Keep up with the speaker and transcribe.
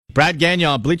Brad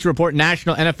Gagnon, Bleacher Report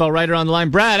national NFL writer on the line.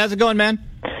 Brad, how's it going, man?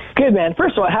 Good, man.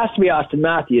 First of all, it has to be Austin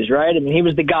Matthews, right? I mean, he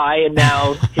was the guy, and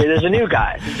now there's a new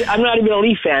guy. I'm not even a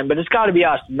Leaf fan, but it's got to be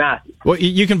Austin Matthews. Well,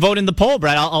 you can vote in the poll,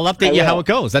 Brad. I'll update you how it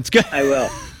goes. That's good. I will.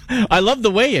 I love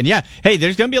the weigh-in. Yeah. Hey,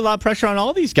 there's going to be a lot of pressure on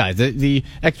all these guys. The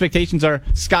expectations are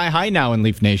sky high now in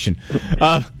Leaf Nation.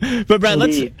 But Brad,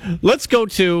 let's go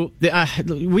to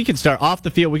we can start off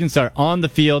the field. We can start on the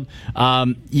field.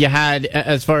 You had,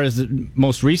 as far as the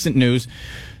most recent news,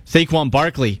 Saquon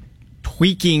Barkley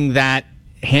tweaking that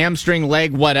hamstring,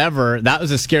 leg, whatever. That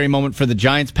was a scary moment for the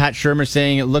Giants. Pat Shurmur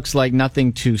saying it looks like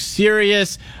nothing too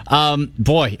serious.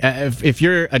 Boy, if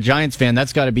you're a Giants fan,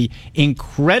 that's got to be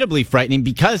incredibly frightening,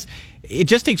 because it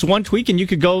just takes one tweak and you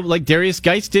could go like Darius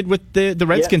Geist did with the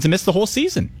Redskins and miss the whole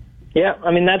season. Yeah,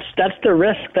 I mean that's the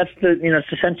risk. That's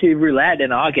it's essentially roulette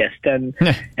in August and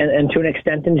to an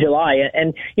extent in July.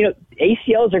 And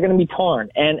ACLs are going to be torn,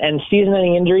 and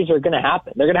season-ending injuries are going to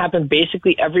happen. They're going to happen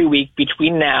basically every week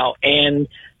between now and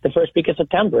the first week of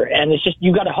September. And it's just,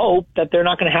 you got to hope that they're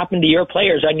not going to happen to your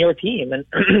players on your team, and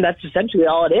that's essentially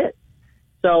all it is.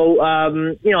 So,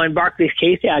 in Barkley's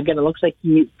case, again, it looks like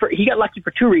he got lucky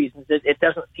for two reasons. It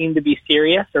doesn't seem to be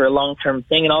serious or a long-term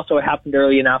thing, and also it happened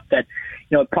early enough that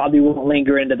it probably won't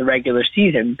linger into the regular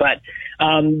season. But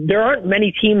there aren't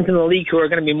many teams in the league who are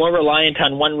going to be more reliant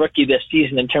on one rookie this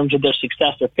season in terms of their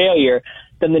success or failure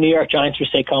than the New York Giants for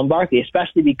Saquon Barkley,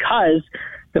 especially because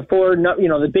the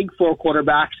big four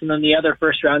quarterbacks and then the other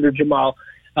first-rounder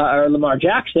Lamar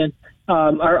Jackson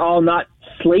are all not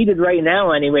slated right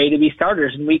now anyway to be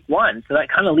starters in week one. So that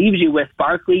kind of leaves you with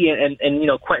Barkley and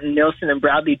Quentin Nelson and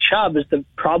Bradley Chubb as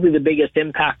probably the biggest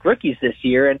impact rookies this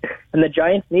year. And the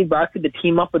Giants need Barkley to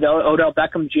team up with Odell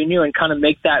Beckham Jr. and kind of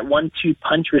make that 1-2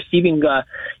 punch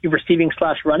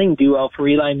receiving/running duo for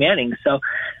Eli Manning. So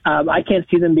I can't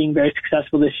see them being very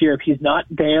successful this year if he's not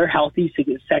there, healthy,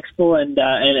 successful, and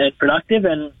productive.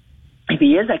 And if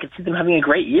he is, I could see them having a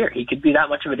great year. He could be that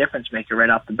much of a difference maker right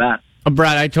off the bat.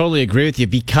 Brad, I totally agree with you,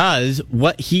 because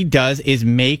what he does is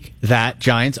make that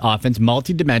Giants offense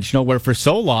multidimensional, where for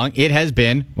so long it has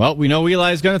been, well, we know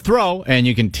Eli's going to throw, and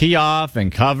you can tee off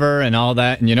and cover and all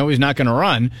that, and he's not going to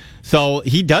run. So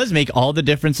he does make all the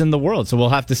difference in the world. So we'll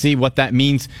have to see what that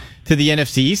means to the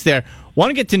NFC East there.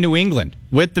 Want to get to New England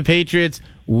with the Patriots,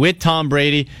 with Tom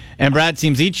Brady. And Brad,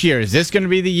 seems each year, is this going to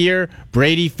be the year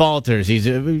Brady falters? He's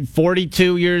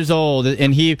 42 years old,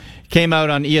 and he came out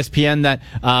on ESPN that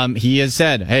he has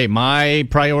said, hey, my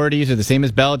priorities are the same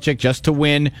as Belichick, just to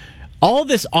win. All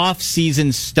this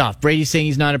off-season stuff, Brady's saying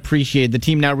he's not appreciated. The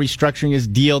team now restructuring his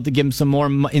deal to give him some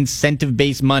more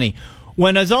incentive-based money.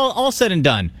 When it's all said and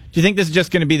done, do you think this is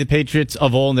just going to be the Patriots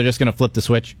of old and they're just going to flip the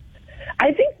switch?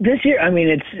 I think this year, I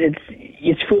mean,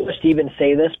 it's foolish to even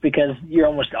say this because you're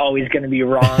almost always going to be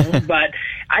wrong, but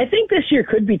I think this year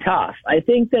could be tough. I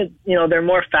think that, they're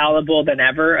more fallible than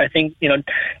ever. I think, the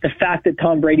fact that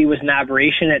Tom Brady was an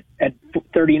aberration at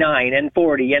 39 and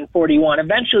 40 and 41,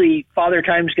 eventually Father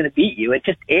Time's going to beat you. It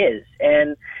just is.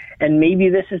 And maybe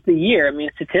this is the year. I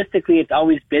mean, statistically, it's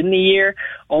always been the year.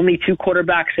 Only two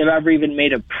quarterbacks have ever even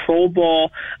made a Pro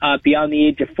Bowl beyond the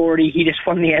age of 40. He just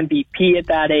won the MVP at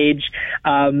that age.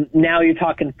 Now you're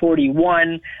talking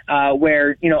 41,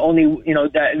 where,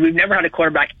 we've never had a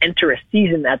quarterback enter a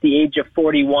season at the age of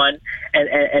 41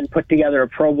 and put together a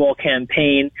Pro Bowl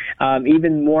campaign.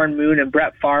 Even Warren Moon and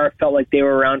Brett Favre felt like they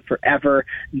were around forever.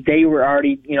 They were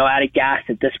already, out of gas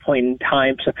at this point in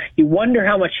time. So you wonder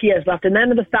how much he has left. And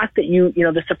then the fact that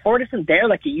the support isn't there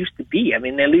like it used to be. I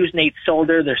mean, they lose Nate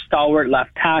Solder, their stalwart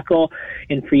left tackle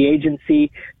in free agency.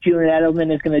 Julian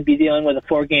Edelman is going to be dealing with a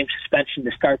 4-game suspension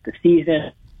to start the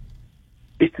season.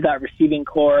 To that receiving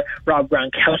core, Rob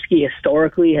Gronkowski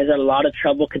historically has had a lot of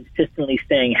trouble consistently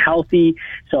staying healthy.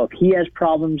 So if he has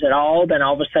problems at all, then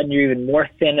all of a sudden you're even more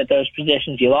thin at those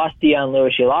positions. You lost Deion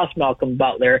Lewis, you lost Malcolm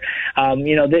Butler.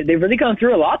 They've really gone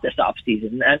through a lot this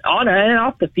offseason, and on and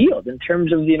off the field, in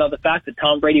terms of the fact that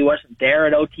Tom Brady wasn't there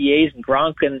at OTAs, and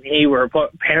Gronk and he were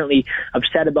apparently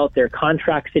upset about their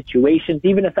contract situations,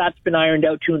 even if that's been ironed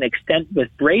out to an extent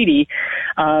with Brady.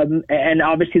 And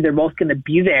obviously they're both going to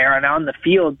be there and on the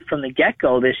field from the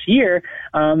get-go this year.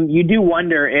 You do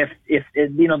wonder if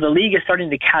the league is starting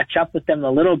to catch up with them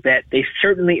a little bit. They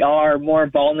certainly are more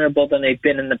vulnerable than they've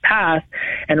been in the past.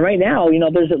 And right now,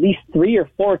 there's at least 3 or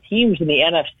 4 teams in the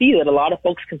NFC that a lot of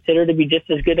folks consider to be just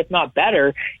as good, if not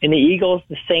better, in the Eagles,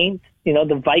 the Saints,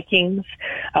 the Vikings.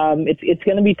 It's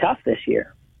going to be tough this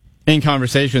year. In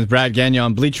conversation with Brad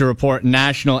Gagnon, Bleacher Report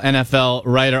national NFL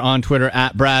writer on Twitter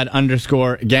at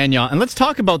Brad_Gagnon. And let's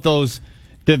talk about those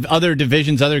other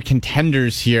divisions, other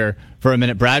contenders here for a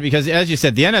minute, Brad, because as you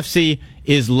said, the NFC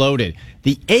is loaded.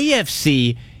 The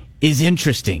AFC is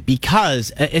interesting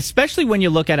because, especially when you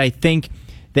look at, I think,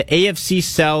 the AFC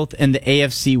South and the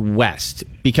AFC West,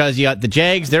 because you got the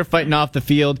Jags, they're fighting off the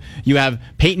field. You have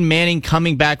Peyton Manning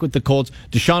coming back with the Colts,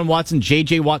 Deshaun Watson,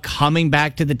 J.J. Watt coming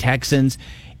back to the Texans.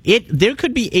 There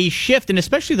could be a shift, and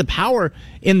especially the power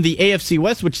in the AFC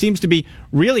West, which seems to be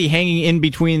really hanging in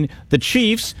between the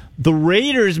Chiefs, the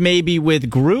Raiders maybe with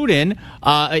Gruden,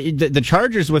 the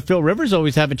Chargers with Phil Rivers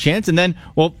always have a chance, and then,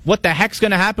 well, what the heck's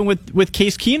going to happen with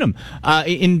Case Keenum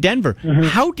in Denver? Mm-hmm.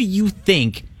 How do you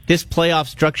think this playoff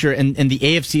structure and the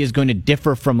AFC is going to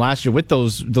differ from last year with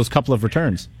those couple of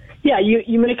returns? Yeah,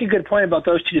 you make a good point about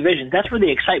those two divisions. That's where the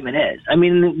excitement is. I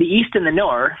mean, the East and the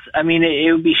North, I mean,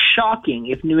 it would be shocking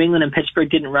if New England and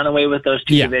Pittsburgh didn't run away with those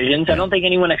two divisions. I don't think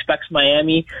anyone expects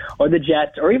Miami or the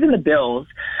Jets or even the Bills,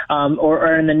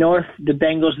 or in the North, the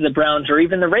Bengals or the Browns or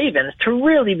even the Ravens to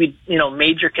really be,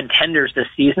 major contenders this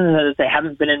season that they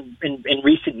haven't been in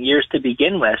recent years to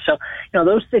begin with. So,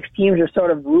 those 6 teams are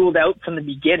sort of ruled out from the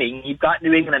beginning. You've got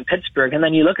New England and Pittsburgh, and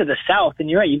then you look at the South,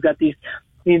 and you're right, you've got these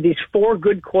 4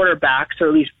 good quarterbacks, or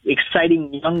at least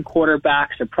exciting young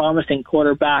quarterbacks, or promising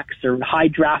quarterbacks, or high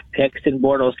draft picks in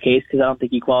Bortles' case, because I don't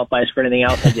think he qualifies for anything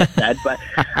else I just said. But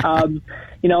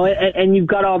and you've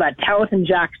got all that talent in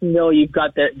Jacksonville. You've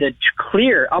got the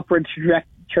clear upward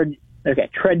trajectory.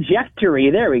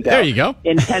 There we go. There you go.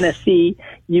 In Tennessee,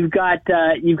 you've got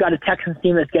a Texans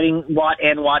team that's getting Watt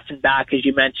and Watson back, as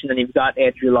you mentioned, and you've got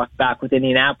Andrew Luck back with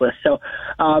Indianapolis. So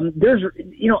there's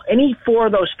any 4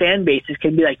 of those fan bases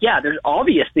can be like, yeah, there's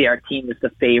obviously our team is the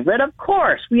favorite. Of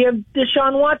course, we have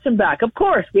Deshaun Watson back. Of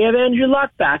course, we have Andrew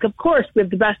Luck back. Of course, we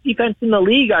have the best defense in the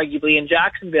league, arguably, in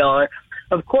Jacksonville. Or,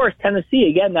 of course, Tennessee,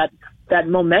 again, that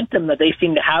momentum that they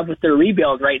seem to have with their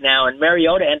rebuild right now, and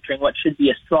Mariota entering what should be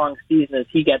a strong season as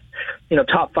he gets,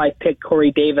 top 5 pick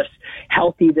Corey Davis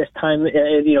healthy this time,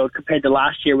 compared to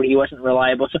last year when he wasn't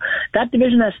reliable. So that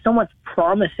division has so much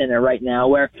promise in it right now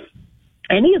where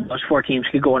any of those 4 teams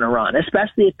could go on a run,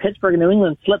 especially if Pittsburgh and New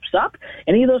England flips up.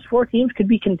 Any of those 4 teams could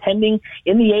be contending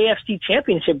in the AFC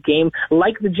Championship game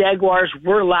like the Jaguars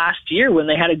were last year when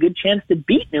they had a good chance to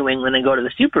beat New England and go to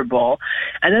the Super Bowl.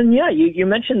 And then, you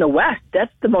mentioned the West.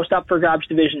 That's the most up for grabs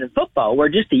division in football, where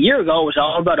just a year ago it was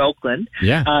all about Oakland.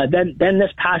 Yeah. Then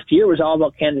this past year was all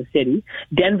about Kansas City.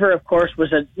 Denver, of course,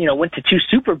 went to 2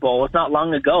 Super Bowls not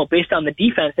long ago based on the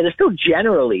defense that is still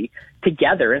generally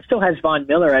together and still has Von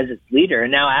Miller as its leader,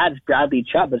 and now adds Bradley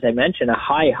Chubb, as I mentioned, a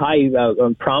high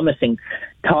promising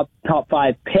top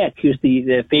 5 pick who's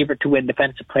the favorite to win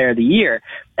Defensive Player of the Year.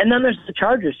 And then there's the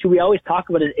Chargers, who we always talk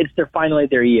about. It's finally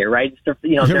their year, right? They're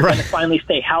going to finally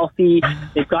stay healthy.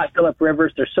 They've got Phillip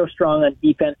Rivers. They're so strong on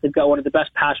defense. They've got one of the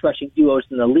best pass rushing duos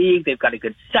in the league. They've got a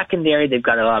good secondary. They've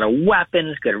got a lot of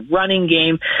weapons, good running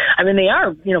game. I mean, they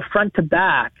are, front to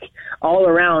back, all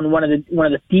around one of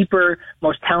the deeper,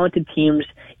 most talented teams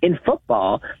in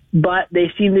football, but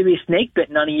they seem to be snake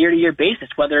bitten on a year-to-year basis,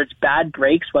 whether it's bad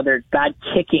breaks, whether it's bad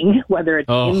kicking, whether it's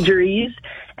injuries.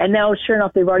 And now, sure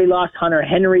enough, they've already lost Hunter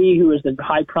Henry, who is the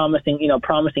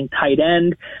promising tight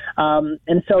end.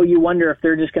 And so you wonder if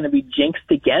they're just going to be jinxed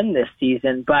again this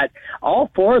season. But all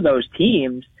 4 of those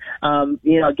teams,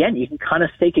 again, you can kind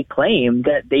of stake a claim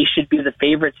that they should be the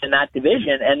favorites in that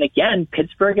division. And again,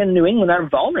 Pittsburgh and New England are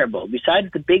vulnerable.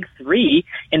 Besides the big 3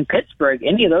 in Pittsburgh,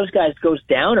 any of those guys goes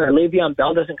down, or Le'Veon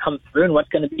Bell doesn't come through in what's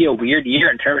going to be a weird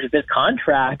year in terms of his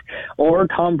contract, or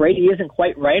Tom Brady isn't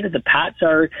quite right, as the Pats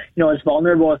are, as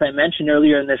vulnerable as I mentioned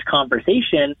earlier in this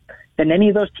conversation, then any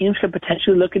of those teams could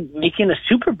potentially look at making a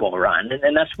Super Bowl run.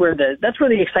 And that's where the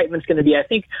excitement's going to be, I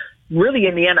think, really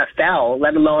in the NFL,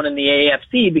 let alone in the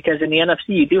AFC, because in the NFC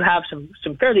you do have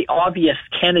some fairly obvious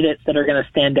candidates that are going to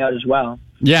stand out as well.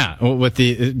 Yeah, with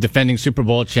the defending Super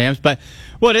Bowl champs. But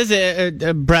what is it,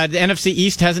 Brad? The NFC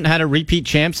East hasn't had a repeat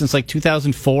champ since like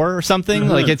 2004 or something.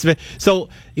 Mm-hmm. Like it's been, so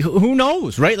who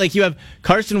knows, right? Like you have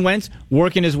Carson Wentz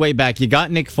working his way back. You got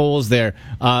Nick Foles there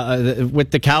with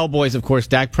the Cowboys, of course.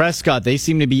 Dak Prescott, they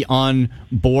seem to be on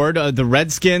board. The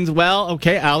Redskins, well,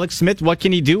 okay. Alex Smith, what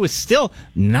can he do? Is still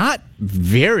not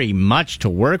very much to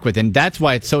work with, and that's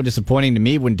why it's so disappointing to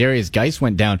me when Darius Geis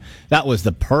went down. That was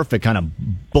the perfect kind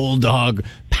of bulldog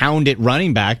pound it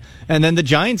running back. And then the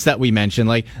Giants that we mentioned,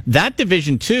 like that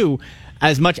division too,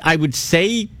 as much I would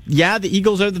say, yeah, the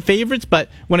Eagles are the favorites, but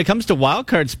when it comes to wild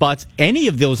card spots, any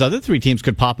of those other 3 teams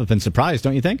could pop up and surprise,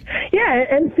 don't you think? Yeah,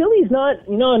 and Philly's not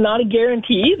a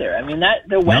guarantee either. I mean,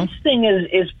 the Wentz thing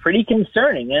is pretty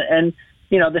concerning, and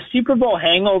the Super Bowl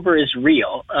hangover is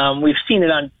real. We've seen it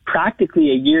on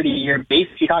practically a year-to-year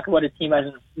basis. You talk about a team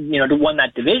hasn't, won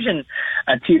that division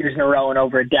 2 years in a row and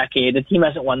over a decade. The team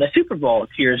hasn't won the Super Bowl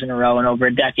 2 years in a row and over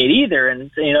a decade either. And,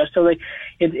 so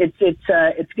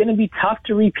it's going to be tough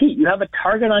to repeat. You have a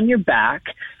target on your back.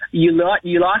 You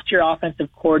lost your offensive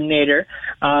coordinator.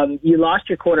 You lost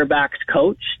your quarterback's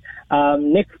coach.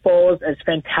 Nick Foles, as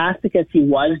fantastic as he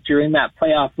was during that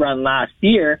playoff run last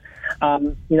year,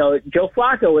 Joe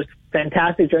Flacco was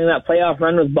fantastic during that playoff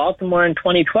run with Baltimore in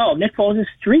 2012. Nick Foles is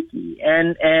streaky,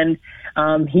 and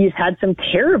he's had some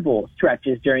terrible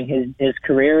stretches during his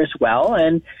career as well.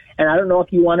 And I don't know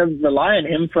if you want to rely on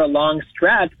him for a long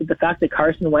stretch, but the fact that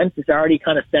Carson Wentz is already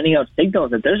kind of sending out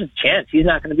signals that there's a chance he's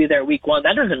not going to be there week 1,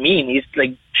 that doesn't mean he's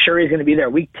sure he's going to be there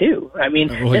week 2. I mean,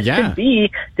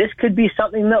 this could be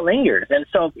something that lingers. And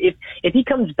so if he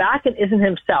comes back and isn't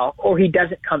himself, or he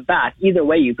doesn't come back, either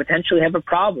way, you potentially have a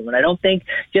problem. And I don't think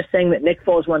just saying that Nick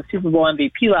Foles won Super Bowl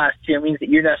MVP last year means that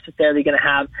you're necessarily going to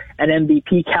have an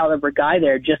MVP caliber guy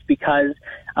there just because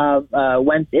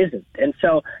Wentz isn't. And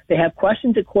so they have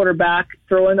questions at quarterback.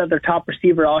 Throw in that their top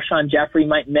receiver, Alshon Jeffrey,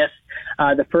 might miss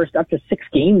the first up to 6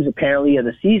 games apparently of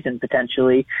the season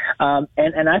potentially.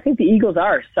 And I think the Eagles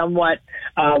are somewhat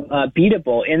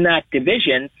beatable in that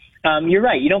division. You're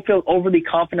right. You don't feel overly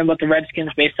confident about the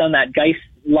Redskins based on that Geis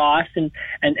loss and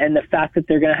the fact that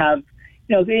they're going to have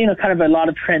kind of a lot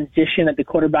of transition at the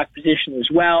quarterback position as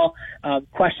well.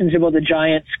 Questions about the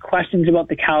Giants, questions about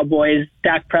the Cowboys.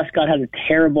 Dak Prescott had a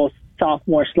terrible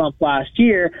sophomore slump last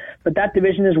year, but that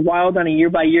division is wild on a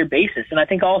year-by-year basis. And I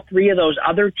think all 3 of those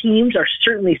other teams are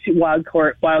certainly wild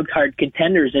card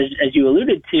contenders, as you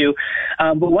alluded to,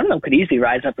 but one of them could easily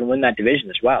rise up and win that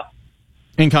division as well.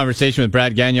 In conversation with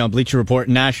Brad Gagnon, Bleacher Report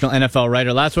national NFL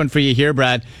writer. Last one for you here,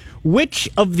 Brad. Which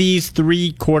of these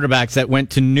 3 quarterbacks that went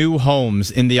to new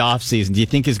homes in the offseason do you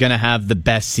think is going to have the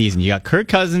best season? You got Kirk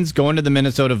Cousins going to the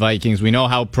Minnesota Vikings. We know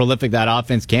how prolific that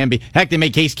offense can be. Heck, they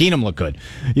made Case Keenum look good.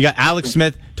 You got Alex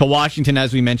Smith to Washington,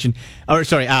 as we mentioned.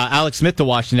 Alex Smith to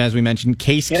Washington, as we mentioned.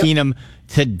 Case Keenum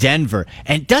to Denver.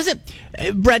 And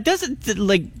Brad,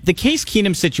 the Case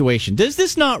Keenum situation, does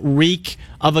this not reek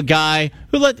of a guy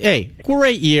who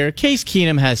great year. Case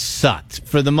Keenum has sucked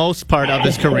for the most part of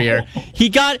his career.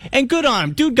 And good on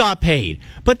him, dude got paid.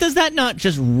 But does that not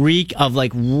just reek of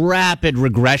rapid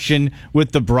regression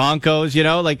with the Broncos,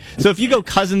 So if you go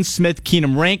Cousins, Smith,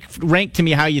 Keenum, rank to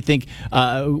me how you think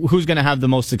who's going to have the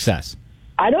most success.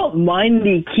 I don't mind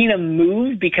the Keenum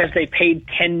move because they paid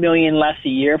 $10 million less a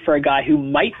year for a guy who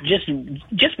might just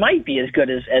might be as good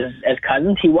as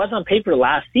Cousins. He was on paper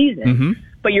last season. Mm-hmm.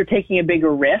 But you're taking a bigger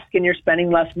risk and you're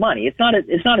spending less money. It's not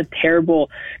a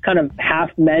terrible kind of half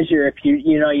measure if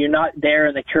you're not there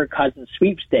in the Kirk Cousins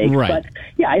sweepstakes. Right. But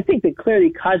yeah, I think that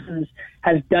clearly Cousins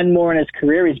has done more in his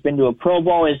career. He's been to a Pro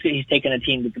Bowl. He's taken a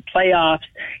team to the playoffs.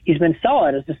 He's been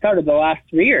solid as the start of the last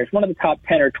 3 years, one of the top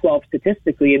 10 or 12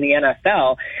 statistically in the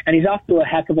NFL, and he's off to a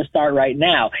heck of a start right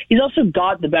now. He's also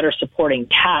got the better supporting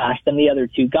cast than the other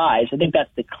 2 guys. I think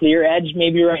that's the clear edge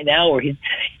maybe right now, where he's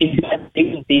got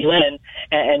Nathan Thielen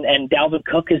and Dalvin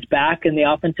Cook is back, and the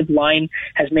offensive line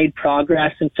has made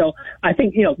progress. And so I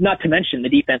think, not to mention the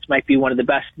defense might be one of the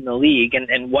best in the league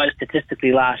and was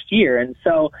statistically last year. And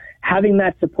so having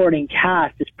that supporting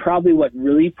cast is probably what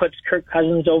really puts Kirk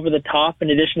Cousins over the top, in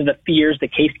addition to the fears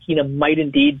that Case Keenum might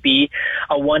indeed be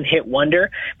a one-hit wonder.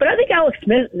 But I think Alex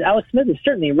Smith is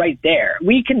certainly right there.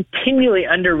 We continually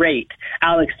underrate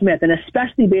Alex Smith, and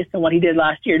especially based on what he did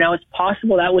last year. Now, it's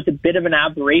possible that was a bit of an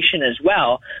aberration as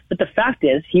well, but the fact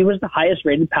is he was the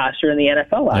highest-rated passer in the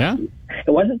NFL last year.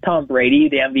 It wasn't Tom Brady,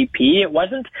 the MVP. It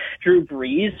wasn't Drew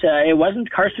Brees. It wasn't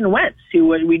Carson Wentz, who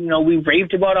we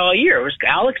raved about all year. It was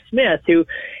Alex Smith, who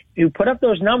put up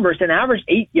those numbers and averaged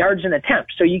 8 yards an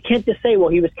attempt. So you can't just say, well,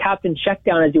 he was captain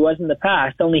checkdown as he was in the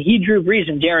past. Only he, Drew Brees,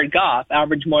 and Jared Goff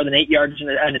averaged more than 8 yards an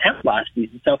attempt last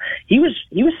season. So he was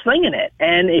slinging it.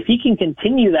 And if he can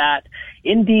continue that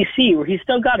in D.C., where he's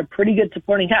still got a pretty good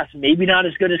supporting cast, maybe not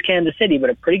as good as Kansas City, but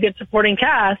a pretty good supporting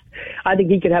cast, I think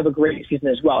he could have a great season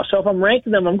as well. So if I'm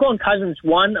ranking them, I'm going Cousins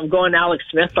 1, I'm going Alex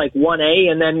Smith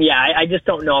 1A, and then, I just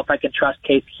don't know if I can trust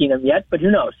Case Keenum yet, but who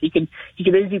knows? He could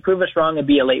easily prove us wrong and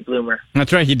be a late bloomer.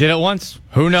 That's right. He did it once.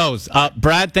 Who knows?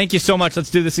 Brad, thank you so much. Let's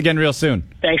do this again real soon.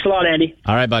 Thanks a lot, Andy.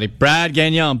 All right, buddy. Brad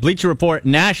Gagnon, Bleacher Report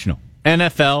national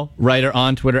NFL writer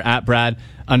on Twitter @Brad_Gagnon.